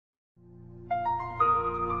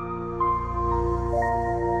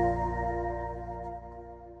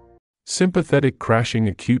Sympathetic crashing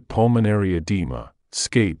acute pulmonary edema,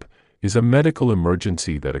 SCAPE, is a medical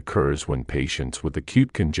emergency that occurs when patients with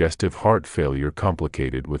acute congestive heart failure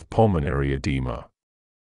complicated with pulmonary edema.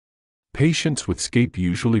 Patients with SCAPE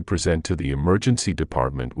usually present to the emergency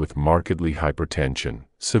department with markedly hypertension,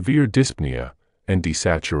 severe dyspnea, and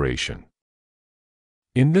desaturation.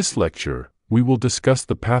 In this lecture, we will discuss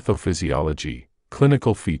the pathophysiology,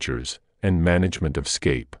 clinical features, and management of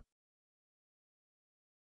SCAPE.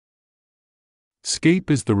 SCAPE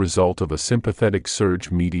is the result of a sympathetic surge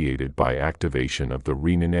mediated by activation of the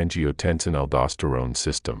renin-angiotensin-aldosterone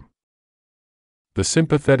system. The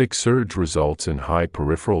sympathetic surge results in high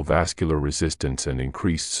peripheral vascular resistance and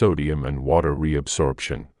increased sodium and water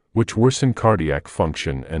reabsorption, which worsen cardiac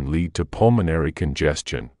function and lead to pulmonary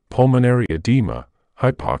congestion, pulmonary edema,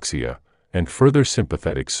 hypoxia, and further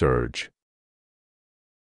sympathetic surge.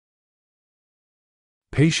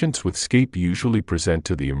 Patients with SCAPE usually present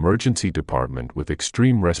to the emergency department with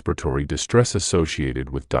extreme respiratory distress associated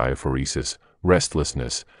with diaphoresis,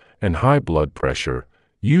 restlessness, and high blood pressure,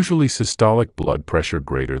 usually systolic blood pressure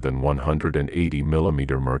greater than 180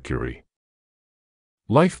 mmHg.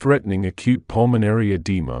 Life-threatening acute pulmonary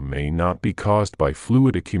edema may not be caused by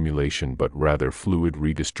fluid accumulation but rather fluid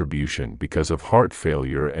redistribution because of heart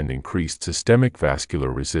failure and increased systemic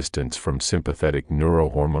vascular resistance from sympathetic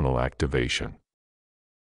neurohormonal activation.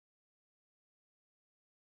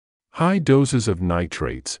 High doses of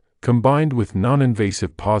nitrates, combined with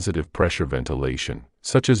non-invasive positive pressure ventilation,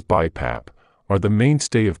 such as BiPAP, are the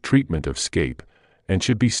mainstay of treatment of SCAPE and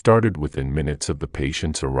should be started within minutes of the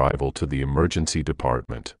patient's arrival to the emergency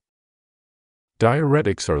department.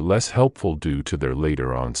 Diuretics are less helpful due to their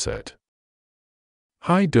later onset.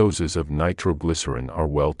 High doses of nitroglycerin are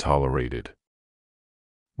well tolerated.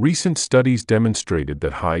 Recent studies demonstrated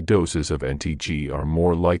that high doses of NTG are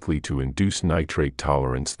more likely to induce nitrate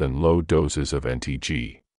tolerance than low doses of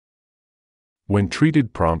NTG. When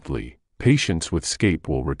treated promptly, patients with SCAPE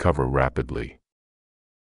will recover rapidly.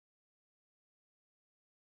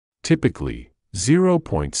 Typically,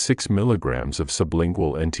 0.6 mg of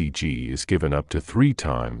sublingual NTG is given up to 3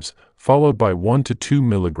 times, followed by 1 to 2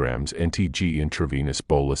 mg NTG intravenous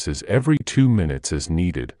boluses every 2 minutes as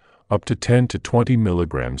needed, up to 10 to 20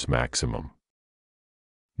 mg maximum.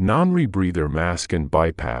 Non-rebreather mask and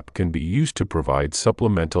BiPAP can be used to provide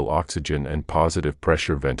supplemental oxygen and positive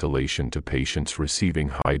pressure ventilation to patients receiving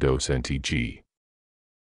high-dose NTG.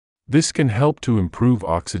 This can help to improve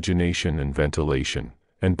oxygenation and ventilation,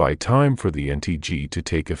 and buy time for the NTG to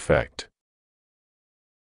take effect.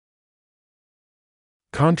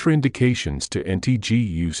 Contraindications to NTG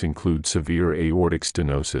use include severe aortic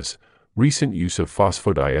stenosis, recent use of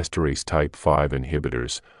phosphodiesterase type 5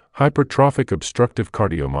 inhibitors, hypertrophic obstructive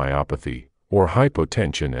cardiomyopathy, or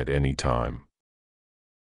hypotension at any time.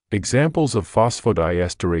 Examples of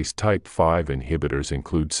phosphodiesterase type 5 inhibitors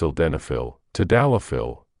include sildenafil,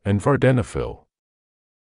 tadalafil, and vardenafil.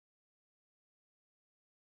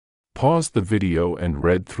 Pause the video and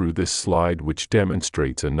read through this slide, which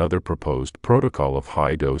demonstrates another proposed protocol of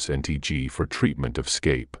high-dose NTG for treatment of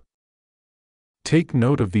SCAPE. Take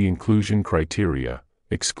note of the inclusion criteria,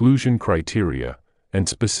 exclusion criteria, and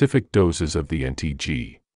specific doses of the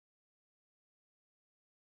NTG.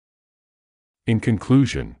 In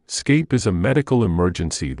conclusion, SCAPE is a medical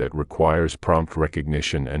emergency that requires prompt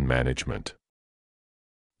recognition and management.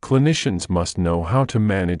 Clinicians must know how to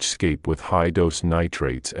manage SCAPE with high-dose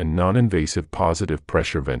nitrates and non-invasive positive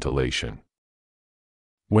pressure ventilation.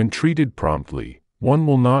 When treated promptly, one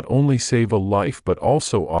will not only save a life but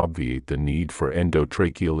also obviate the need for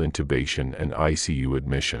endotracheal intubation and ICU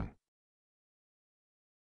admission.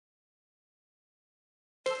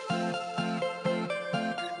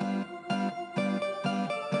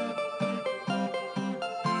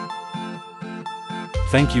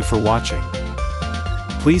 Thank you for watching.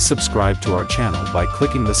 Please subscribe to our channel by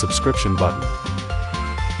clicking the subscription button.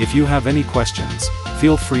 If you have any questions,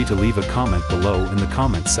 feel free to leave a comment below in the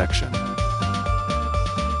comments section.